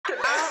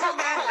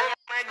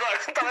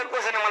तपाईको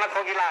क्वेसन मलाई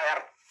खोकिला यार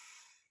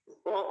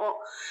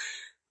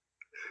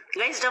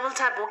Guys, double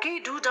tap, okay?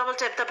 Do double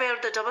tap. तपाईहरु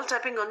त डबल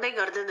ट्यापिङ गर्दै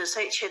गर्दैन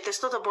सही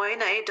त्यस्तो त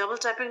भएन है डबल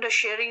ट्यापिङ र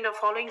शेयरिङ र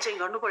फलोइङ चाहिँ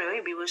गर्नु पर्यो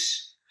है viewers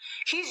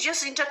He's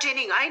just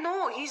entertaining. I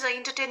know he's an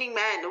entertaining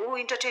man. ऊ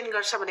entertain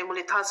गर्छ भने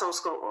मलाई थाहा छ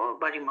उसको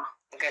बारेमा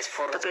guys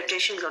for तपाईं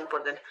टेन्सन गर्नु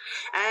पर्दैन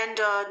and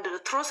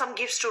throw some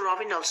gifts to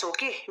Robin also,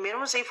 okay?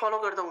 मेरोमा चाहिँ फलो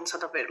गर्दा हुन्छ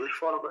तपाईहरुले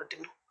फलो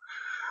गरिदिनु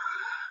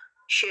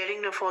शेयरिङ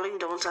र फलोइङ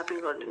डबल ट्यापिङ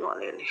गरिदिनु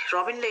अलिअलि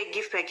रबिनले एक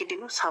गिफ्ट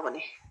प्याकिदिनु छ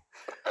भने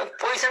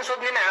पैसा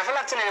सोध्ने नै आफै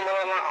लाग्छ नि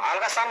मलाई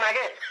हल्का सामना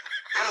के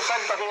I'm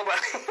sorry talking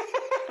about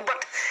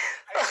but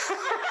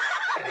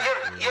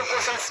your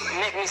questions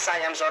make me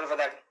sigh. I'm sorry for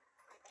that.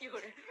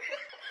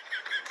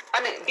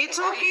 It's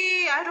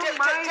okay. I don't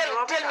mind.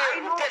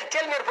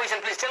 Tell me your position,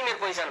 please. Tell me your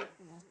position.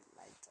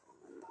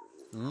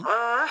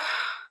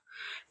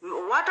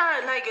 What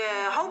are like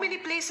how many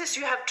places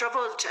you have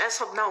traveled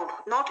as of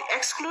now? Not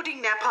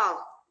excluding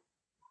Nepal.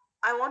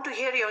 I want to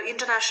hear your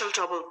international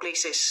travel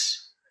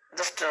places.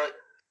 Just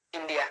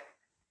India,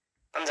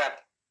 Punjab.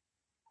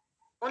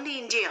 Only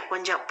India,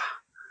 Punjab.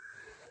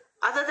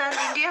 Other than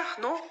India,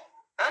 no.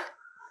 Huh?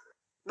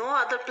 No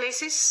other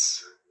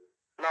places.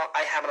 No,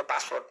 I have no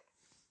passport.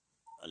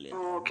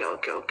 Okay.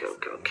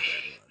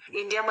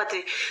 India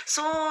मात्रै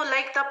so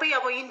like तपाई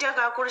अब India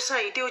गएको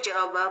रहेछ त्यो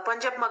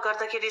पन्जाबमा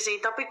गर्दाखेरि चाहिँ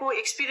तपाईको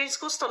experience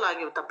कस्तो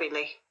लाग्यो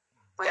तपाईलाई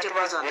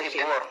पन्जाबमा जाँदाखेरि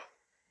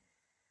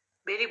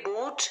very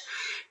bored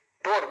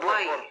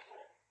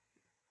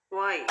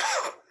why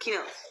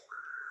किन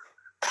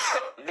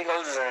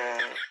because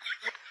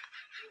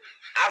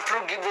after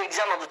give the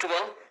exam of the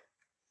 12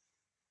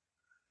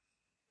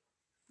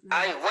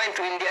 I went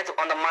to India to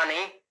earn the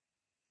money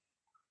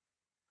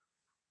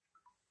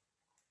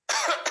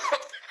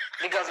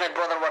because my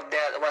brother was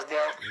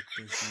there.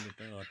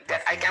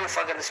 I can't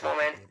forget this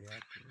moment.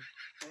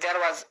 There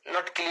was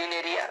not clean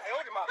area.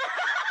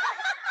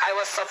 I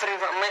was suffering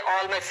from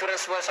all my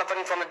friends were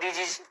suffering from a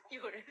disease.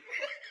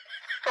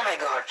 Oh my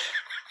God.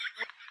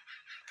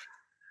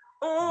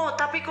 Oh,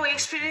 tapiko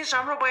experience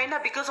राम्रो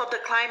भएन because of the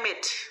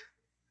climate.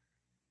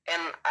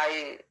 And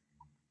I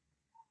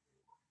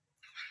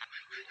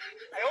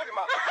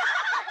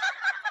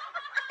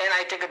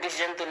take a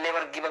decision to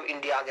never give up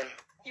India again.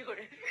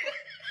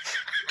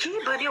 के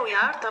भन्यो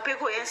यार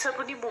तपाईको answer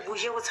पनि म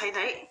बुझेको छैन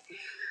है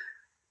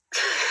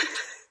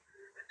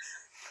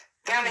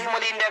त्यहाँदेखि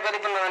मैले इन्डिया गरे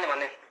पनि नजाने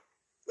भने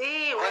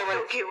ए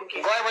ओके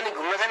गयो भने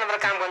घुम्न जाने तर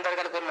काम गर्ने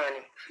तरिकाले गर्न नजाने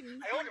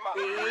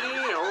ए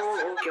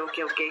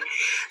ओके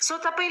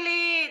सो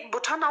तपाईले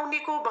भुटान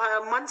आउनेको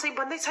मन चाहिँ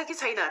बन्दै छ कि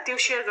छैन त्यो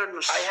शेयर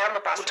गर्नुस् I have no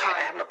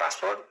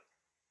passport.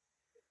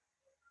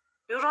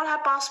 You don't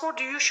have passport?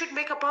 You should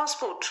make a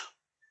passport.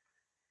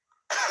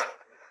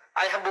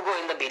 I have to go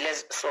in the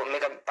village, so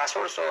make a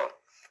passport. So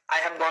I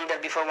have gone there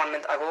before 1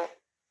 month ago.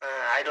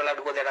 I don't have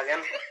to go there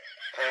again.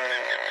 I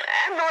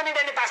don't need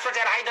any passport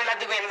here. I don't have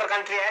to go in another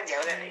country.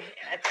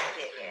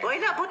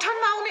 होइन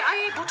भुटानमा आउने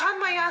I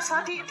भुटानमा यहाँ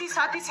साथी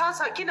छ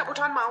किन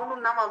भुटानमा आउनु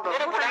नमाउँदो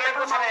मलाई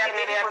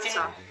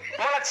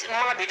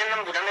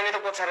भिडियोमा भुटानमा मेरो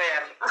को छ र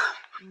यार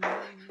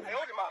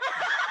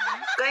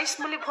गाइस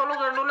मैले फलो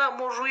गर्नु ल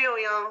म रुयो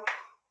यहाँ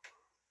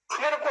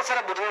मेरो को छ र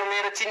भुटानमा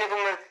मेरो चिनेको म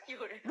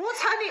छ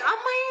नि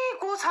अम्मै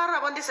को छ र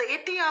भन्दैछ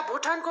यति यहाँ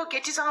भुटानको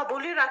केटीसँग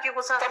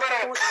बोलिराखेको छ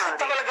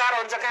तपाईलाई गाह्रो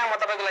हुन्छ कहाँ म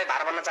तपाईको लागि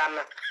भार भन्न चाहन्न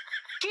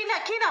किन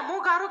म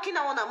गाह्रो किन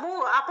हुन म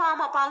आपा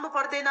आमा पाल्नु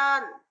पर्दैन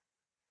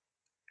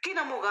किन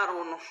म गाह्रो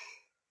हुनु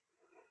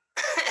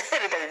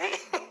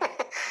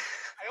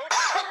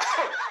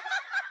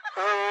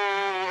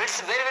It's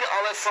very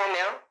away from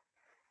here.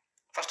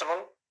 First of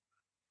all,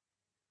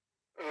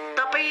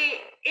 तपाई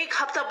एक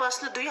हप्ता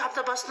बस्नु 2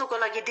 हप्ता बस्नुको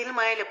लागि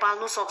दिलमायाले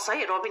पाल्नु सक्छ है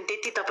रबिन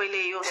त्यति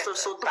तपाईले यो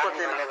सोध्नु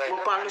पर्दैन म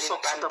पाल्नु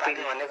सक्छु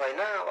तपाईले भनेको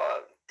हैन अब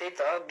त्यही त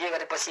बिहे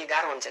गरेपछि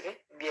गाह्रो हुन्छ के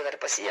बिहे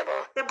गरेपछि अब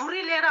त्यो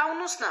बुढी लिएर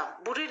आउनुस् न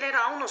बुढी लिएर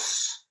आउनुस्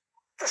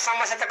त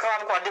समस्या त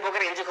कबाबको हड्डी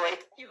बोकेर हिँड्छु खै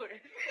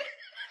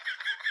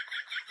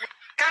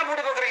कहाँ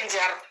बुढी बोकेर हिँड्छ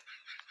यार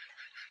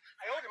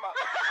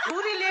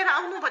बुढी लिएर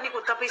आउनु भनेको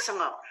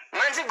तपाईसँग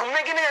मान्छे घुम्न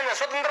किन जान्छ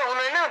स्वतन्त्र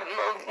हुनु हैन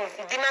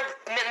दिमाग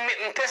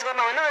फ्रेस गर्न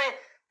हैन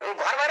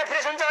घर भएर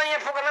फ्रेस हुन्छ यहाँ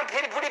फोकरमा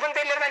फेरि बुढी पनि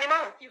त्यही लिएर जाने म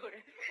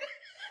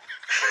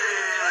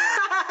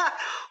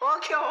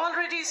ओके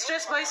अलरेडी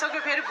स्ट्रेस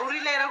भइसक्यो फेरि बुढी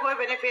लिएर गयो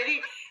भने फेरि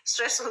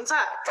स्ट्रेस हुन्छ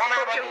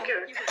गयो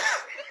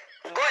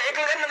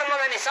एक्लै गर्न त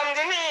मजा नि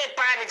सम्झे नि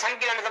पानी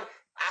छम्किरहन त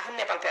आफ्नो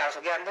नेपाल पे आउँछ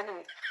के अन्त नि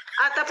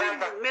तपाईँ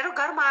मेरो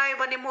घरमा आयो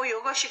भने म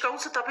योगा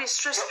सिकाउँछु तपाईँ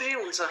स्ट्रेस फ्री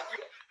हुन्छ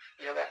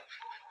योगा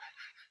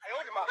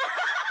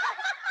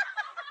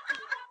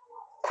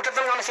खुट्टा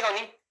तन्काउन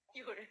सिकाउने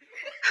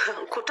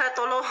खुट्टा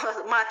तलो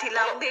माथि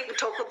लाउने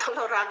टाउको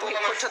तलो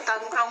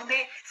राख्ने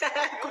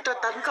खुट्टा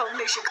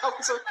तन्काउने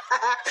सिकाउँछु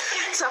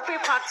सबै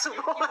फाट्छु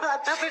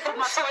तपाईको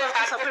माछा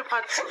सबै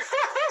फाट्छु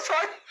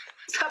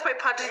सबै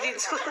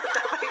फाटिदिन्छु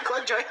तपाईको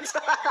जोइन्ट्स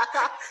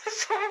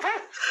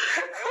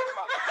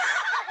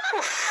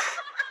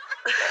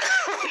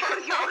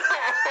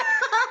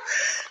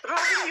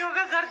रबिन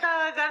योगा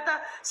गर्दा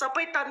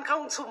सबै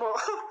तन्काउँछु म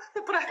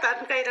पुरा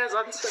तन्काएर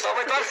जान्छु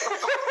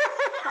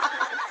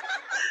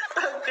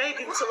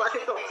लगाइदिन्छु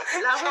भनेको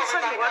लामो छ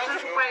नि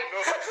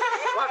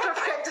वाटर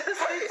पाइप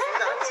जस्तै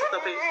जान्छ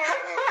तपाईँ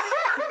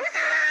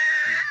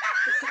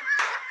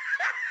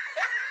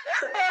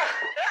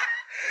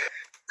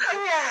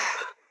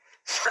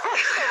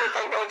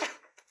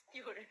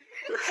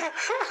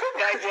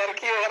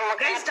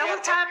Guys, double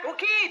tap,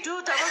 okay? Do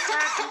double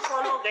tap, do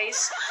follow,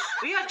 guys.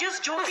 We are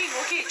just joking,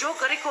 okay? Joke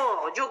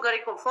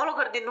gareko, follow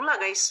गरिदिनु ल,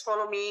 guys.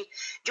 Follow me.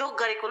 Joke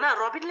गरेको ल.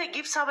 रबिनले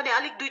गिफ्ट छ भने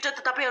अलिक दुईटा त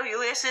तपाईहरु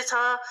युएसए छ,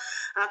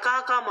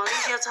 कहाँ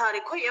मलेसिया छ अरे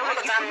खोइ एउटा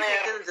गिफ्ट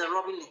दिन्छ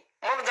रबिनले.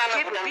 म त जान्न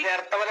बुझ्न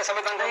यार तपाईले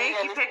सबै जान्न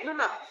गिफ्ट फ्याक्नु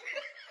न.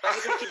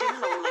 गिफ्ट दिनु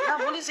न उले. ल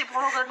मैले चाहिँ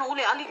फलो गर्नु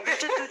उले अलिक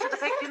दुईटा त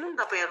फ्याक्दिनु नि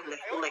तपाईहरुले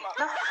उले.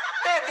 ल.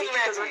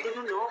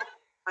 दिनु न.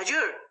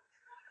 हजुर.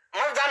 म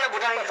जान्न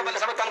बुझ्न तपाईले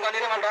सबै काम गर्ने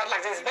मलाई डर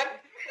लाग्छ नि सर.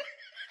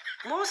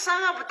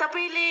 मसँग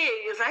तपाईले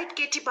राइट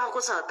केटी पाएको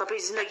छ तपाई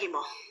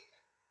जिन्दगीमा.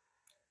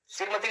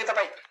 श्रीमती के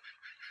तपाई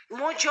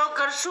म जोक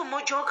गर्छु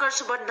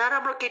बट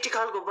नराम्रो केटी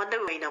खालको भन्दै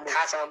होइन म.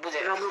 थाहा छ बुझे.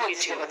 राम्रो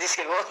केटी हो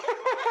जिस्केको.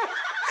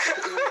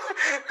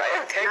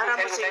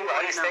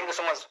 Thank you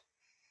so much.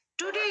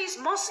 Today is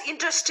most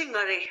interesting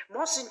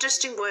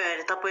भयो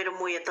अरे तपाई र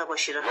म यता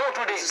बसेर. No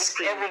today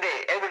every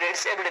day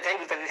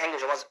thank you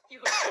so much.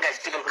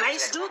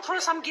 Guys do throw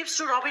some gifts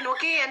to Robin,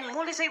 okay? And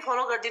मोले चाहिँ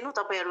फलो गर्दिनु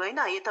तपाईहरु हैन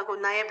यताको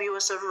नयाँ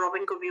भ्युअर्सहरु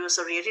रबिनको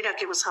भ्युअर्सहरु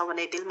हेरिराखेको छ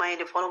भने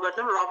दिलमायाले फलो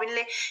गर्दिनु.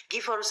 रबिनले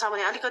गिफ्टहरु छ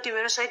भने अलिकति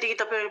मेरो साइडदेखि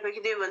तपाईहरु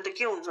फर्किदियो भने त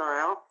के हुन्छ र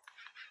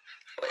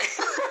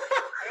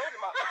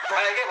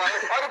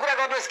अरु कुरा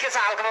गर्नुस् के छ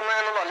हालखबर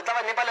नआउनु भने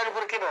तपाई नेपालीहरु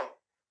कुरा के भयो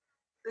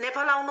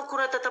नेपाल आउनु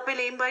कुरा त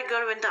तपाईले इन्भाइट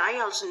गर्यो भने त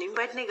आइहाल्छु नि.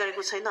 इन्भाइट नै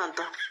गरेको छैन अन्त.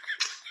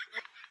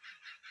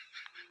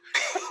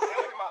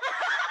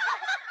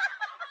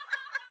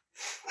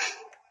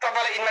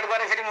 तपाईले इन्भाइट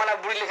गरे फेरि मलाई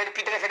बुढीले फेरि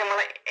पिटेर फेरि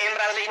मलाई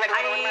एमराजले इन्भाइट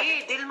गर्नु.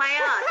 ए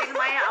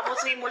दिलमाया अब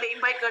चाहिँ मैले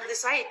इन्भाइट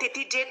गर्दैछ है.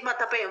 त्यति डेटमा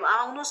तपाई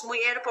आउनुस्. म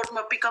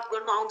एयरपोर्टमा पिकअप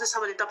गर्न आउँदैछ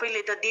भने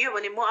तपाईले त दियो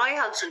भने म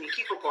आइहाल्छु नि.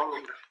 के को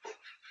प्रब्लम र.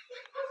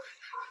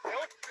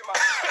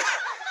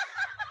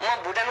 म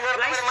भुटान गएर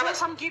मलाई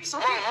सम गिफ्ट्स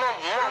ओके.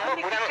 म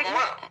भुटान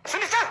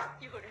सुनिस् त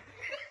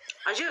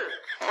हजुर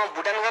म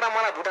भुटान गएर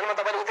मलाई भुटानमा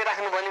तपाईले उतै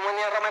राख्नु भने म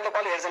यहाँ रमाइलो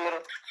कल हेर्छ मेरो.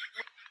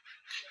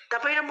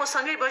 तपाई र म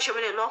सँगै बस्यो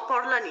भने लक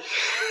पर्ला नि.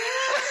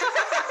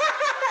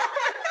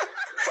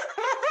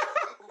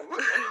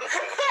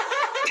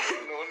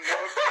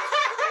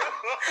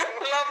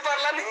 लक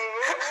पर्ला नि.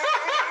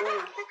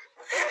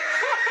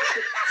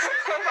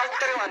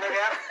 डक्टर भन्नु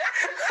यार.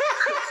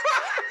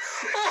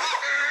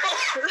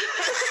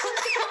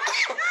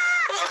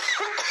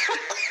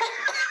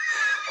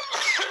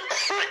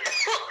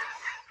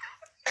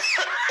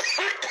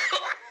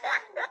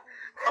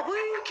 अब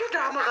के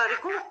ड्रामा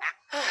गरेको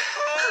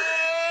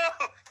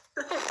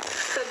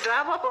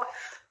ड्रामा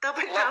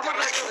तपाई ड्रामा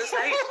गर्नुहुन्छ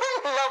है.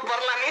 ल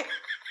पर्ला नि.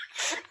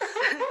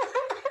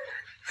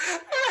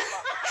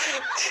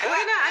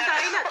 होइन अन्त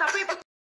होइन तपाई